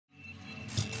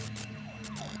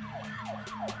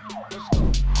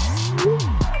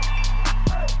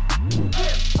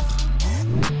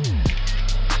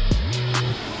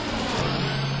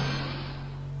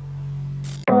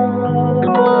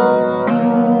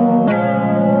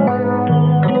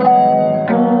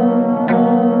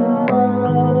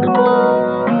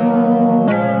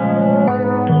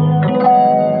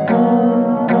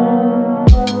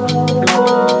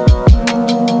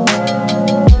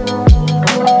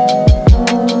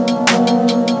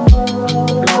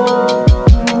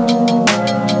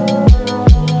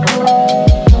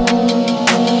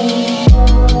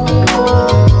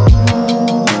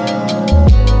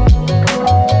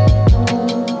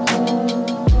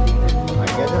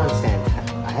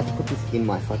in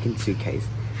my fucking suitcase,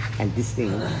 and this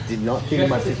thing did not fit in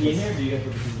my suitcase.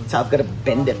 So I've got to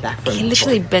bend it back from. He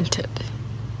literally bent it.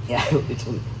 Yeah,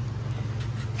 literally.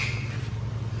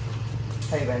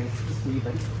 Hey, baby, just for you,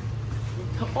 baby.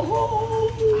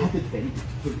 Oh! I had to bend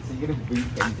it, so you're gonna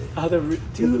re-bend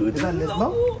it. Dude, is that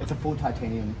Nismo? It's a full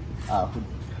titanium hood.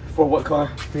 For what car?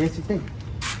 315.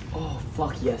 Oh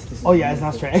fuck yes! This is yeah, it's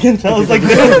not straight. I can tell. It's like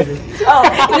this. Oh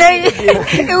no,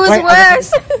 it was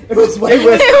worse. It was way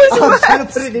worse. I was trying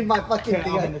to put it in my fucking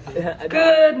thing.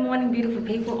 Good morning, beautiful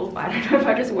people. Oh, I don't know if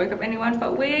I just woke up anyone,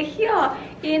 but we're here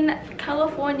in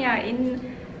California,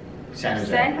 in San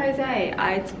Jose.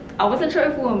 I wasn't sure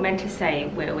if we were meant to say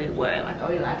where we were. Like, are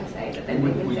we allowed to say that they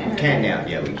live in San Jose? We can now.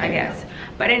 Yeah, we can. I guess.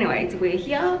 But anyways, we're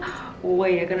here.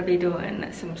 We're gonna be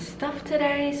doing some stuff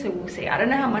today, so we'll see. I don't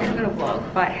know how much I'm gonna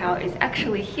vlog, but Hao is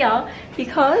actually here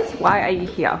because why are you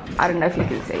here? I don't know if you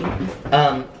can see.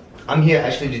 I'm here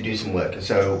actually to do some work.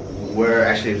 So we're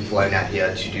actually flown out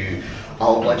here to do a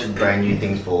whole bunch of brand new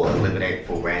things for Eliminate,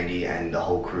 for Randy and the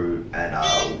whole crew, and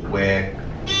we're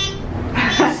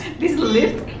this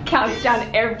lift counts down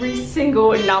every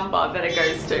single number that it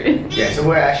goes to. Yeah, so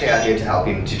we're actually out here to help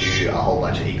him to do a whole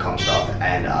bunch of e-com stuff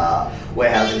and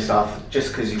warehousing stuff, just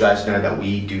because you guys know that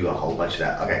we do a whole bunch of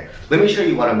that. Okay, let me show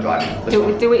you what I'm driving. Do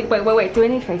we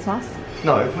need face masks?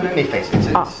 No, we don't need face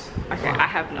masks. Oh, okay, I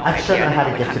have no idea. I just don't know how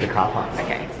to get to the car park.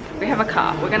 Okay, we have a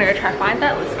car. We're gonna go try find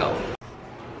that. Let's go.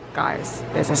 Guys,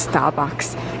 there's a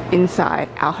Starbucks inside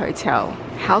our hotel.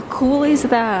 How cool is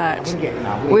that?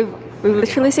 We've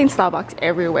literally seen Starbucks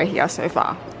everywhere here so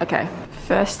far. Okay,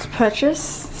 first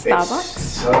purchase, Starbucks.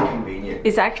 It's so convenient.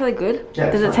 Is it actually good? Yeah,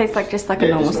 does it taste like just like a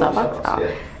normal Starbucks? Oh.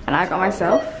 Yeah. And I got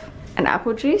myself an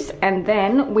apple juice, and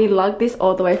then we lugged this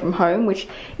all the way from home, which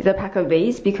is a pack of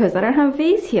V's because I don't have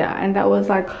V's here, and that was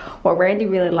like what Randy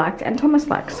really liked and Thomas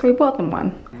liked, so we bought them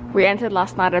one. We entered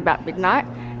last night at about midnight,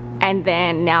 and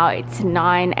then now it's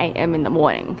 9 AM in the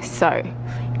morning. So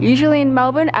usually in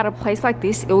Melbourne at a place like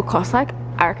this, it will cost like,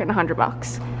 I reckon, $100.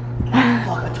 Fuck,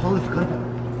 I totally forgot about it.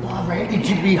 Oh, Randy,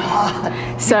 should be hard.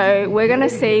 So we're gonna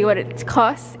see what it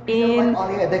costs in. Oh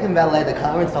yeah, they can valet the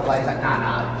car and stuff like that.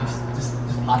 Nah, just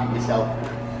park it yourself.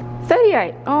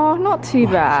 38. Oh, not too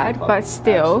bad, but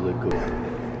still.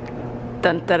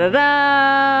 Dun da da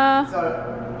da.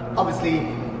 So obviously,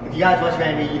 if you guys watch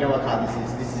Randy, you know what car this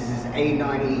is. This is his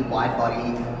A90 wide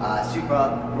body,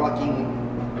 super rocking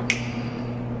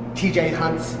TJ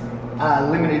Hunt's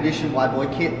limited edition wide boy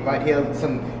kit right here with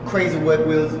some crazy work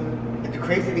wheels. The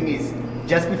crazy thing is,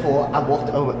 just before I walked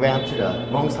around to the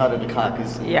wrong side of the car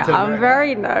because I'm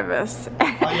very nervous. Oh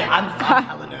yeah, I'm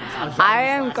hella nervous. I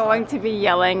am going to be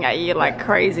yelling at you like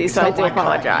crazy, so I do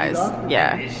apologize.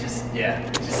 Yeah. It's just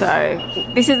So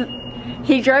this is.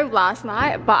 He drove last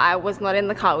night, but I was not in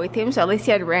the car with him, so at least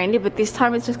he had Randy. But this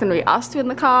time it's just going to be us two in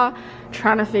the car,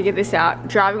 trying to figure this out,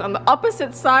 driving on the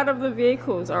opposite side of the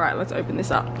vehicles. All right, let's open this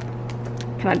up.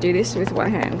 Can I do this with one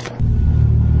hand?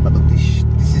 But look, this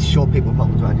is short people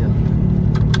problems right here.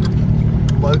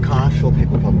 Low car, short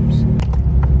people problems.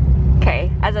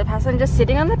 Okay, as a passenger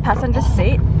sitting on the passenger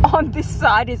seat on this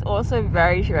side is also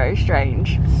very, very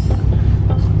strange.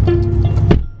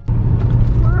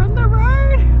 We're on the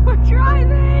road. We're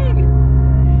driving.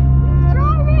 He's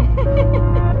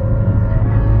driving.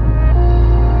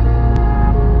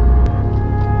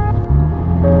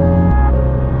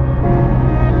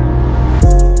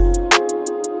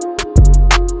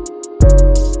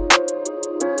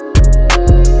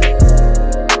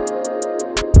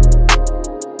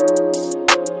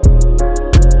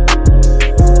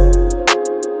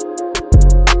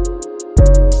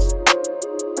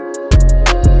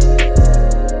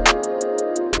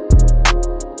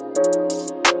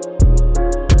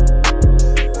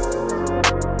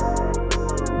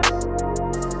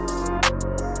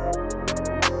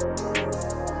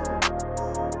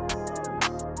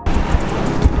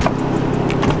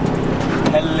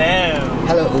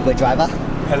 Hello, Uber driver.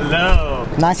 Hello.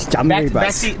 Nice jumping, bro.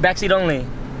 Backseat only.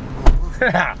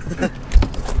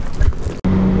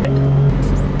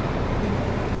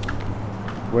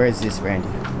 Where is this, Randy?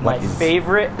 My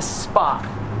favorite spot.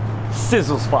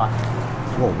 Sizzle spot.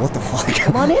 Whoa, what the fuck?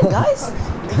 Come on in, guys.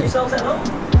 Make yourselves at home.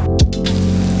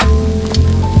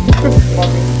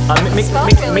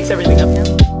 Mix everything up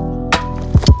now.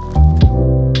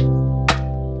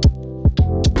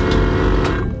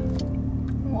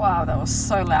 Wow, that was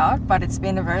so loud, but it's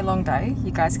been a very long day.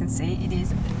 You guys can see it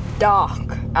is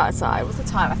dark outside. What's the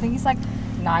time? I think it's like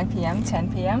 9 PM,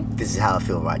 10 PM. This is how I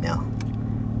feel right now.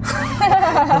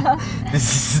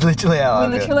 This is literally how I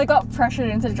We feel. literally got pressured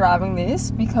into driving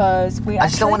this because I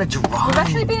just don't want to drive. We've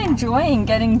actually been enjoying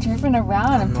getting driven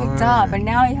around and picked up, and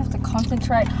now you have to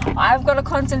concentrate. I've got to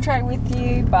concentrate with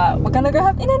you, but we're gonna go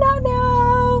have In-N-Out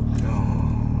now.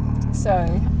 So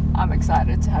I'm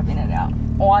excited to have In-N-Out.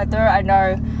 Although I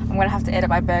know I'm gonna have to edit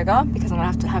my burger because I'm gonna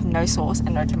have to have no sauce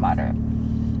and no tomato.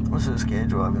 I'm so scared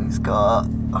driving this car.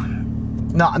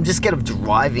 No, I'm just scared of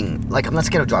driving. Like, I'm not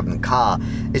scared of driving the car.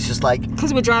 It's just like...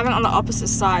 Because we're driving on the opposite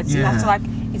side, so you have to like...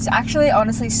 It's actually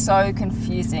honestly so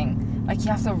confusing. Like, you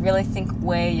have to really think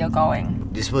where you're going.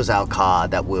 This was our car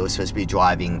that we were supposed to be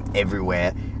driving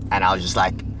everywhere. And I was just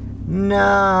like,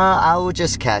 nah, I will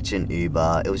just catch an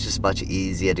Uber. It was just much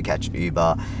easier to catch an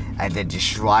Uber. And then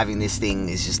just driving this thing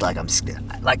is just like, I'm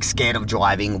scared of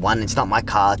driving. 1, it's not my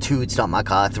car. 2, it's not my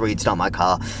car. 3, it's not my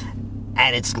car.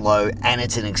 And it's low, and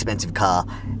it's an expensive car,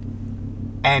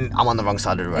 and I'm on the wrong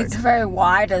side of the road. It's very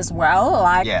wide as well.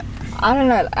 Like, yeah. I don't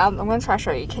know. I'm gonna try to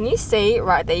show you. Can you see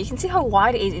right there? You can see how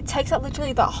wide it is. It takes up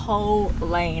literally the whole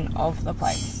lane of the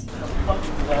place.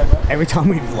 Every time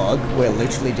we vlog, we're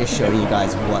literally just showing you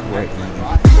guys what we're eating.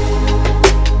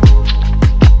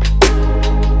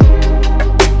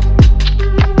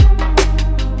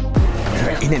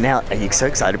 In-N-Out. Are you so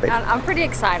excited, babe? I'm pretty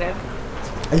excited.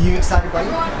 Are you excited, buddy?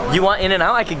 You want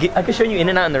In-N-Out? I could show you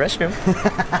In-N-Out in the restroom.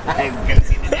 Hey, we're gonna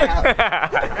see In-N-Out.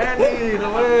 Andy, the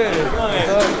word.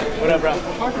 Whatever.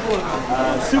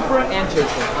 Supra and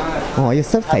Churchill. Oh, you're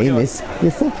so famous.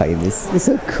 You're so famous. You're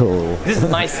so cool. This is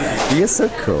my seat. You're so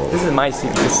cool. This is my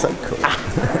seat. You're so cool.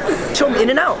 Show them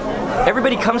In-N-Out.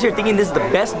 Everybody comes here thinking this is the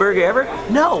best burger ever.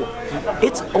 No,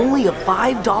 it's only a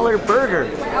 $5 burger.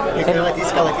 You go like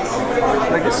this, go like this.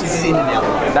 Like this is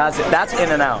In-N-Out. That's it. That's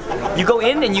In-N-Out. You go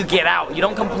in and you get out. You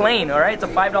don't complain, all right? It's a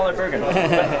 $5 burger.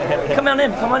 Come on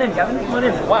in, Gavin. Come on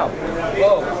in. Wow.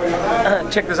 Whoa.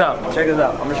 Check this out. Check this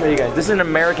out. I'm gonna show you guys. This is an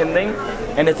American thing,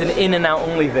 and it's an In-N-Out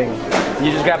only thing.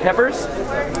 You just got peppers,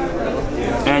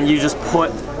 and you just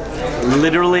put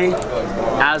literally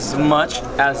as much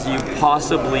as you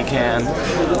possibly can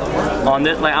on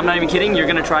this. Like, I'm not even kidding. You're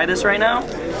gonna try this right now,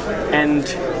 and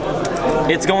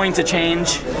it's going to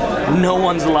change no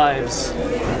one's lives.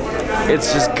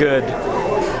 It's just good.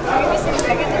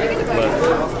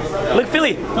 Look,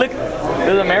 Philly, look. This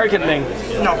is an American thing.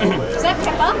 No. Is that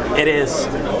pepper? It is.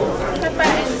 Pepper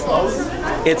and sauce.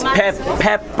 It's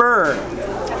pepper.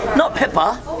 Not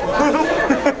pepper.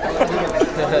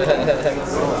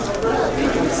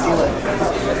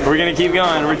 We're gonna keep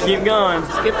going. We're keep going.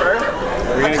 Skipper.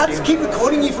 I can't just keep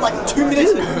recording you for like 2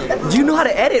 minutes. Do you know how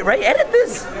to edit, right? Edit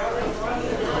this.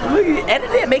 Look,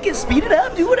 edit it, make it, speed it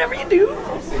up, do whatever you do.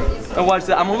 Oh, watch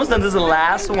that. I'm almost done. This is the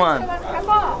last one.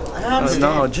 Oh,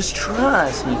 no, just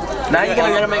trust me. Now you're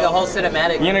gonna make a whole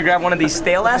cinematic. You're gonna grab one of these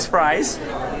stale ass fries.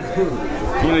 You're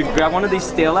gonna grab one of these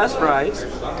stale ass fries.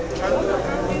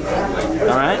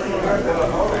 Alright.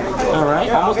 Alright,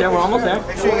 almost there, we're almost there.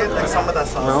 Make sure you get like some of that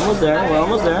sauce. We're almost there, we're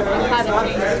almost there.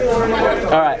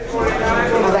 Alright.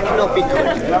 That cannot be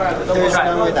good. There's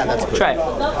no way that's good. Try it.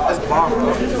 It's bomb.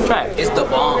 Try it. It's the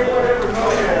bomb.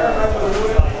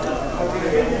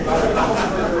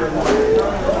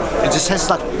 It just has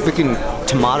like freaking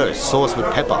tomato sauce with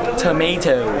pepper.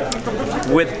 Tomato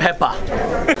with pepper.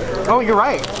 Oh, you're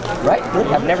right. Right? Look,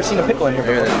 I've never seen a pickle in here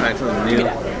before. Give me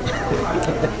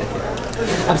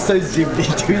I'm so zoomed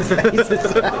into his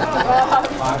faces.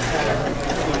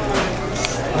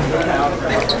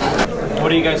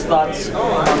 What are you guys' thoughts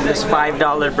on this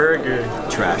 $5 burger?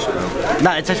 Trash, bro.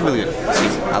 No, it's actually really good.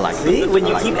 I like it. See, when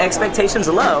you keep expectations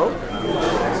low,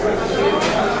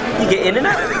 you get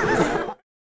In-N-Out.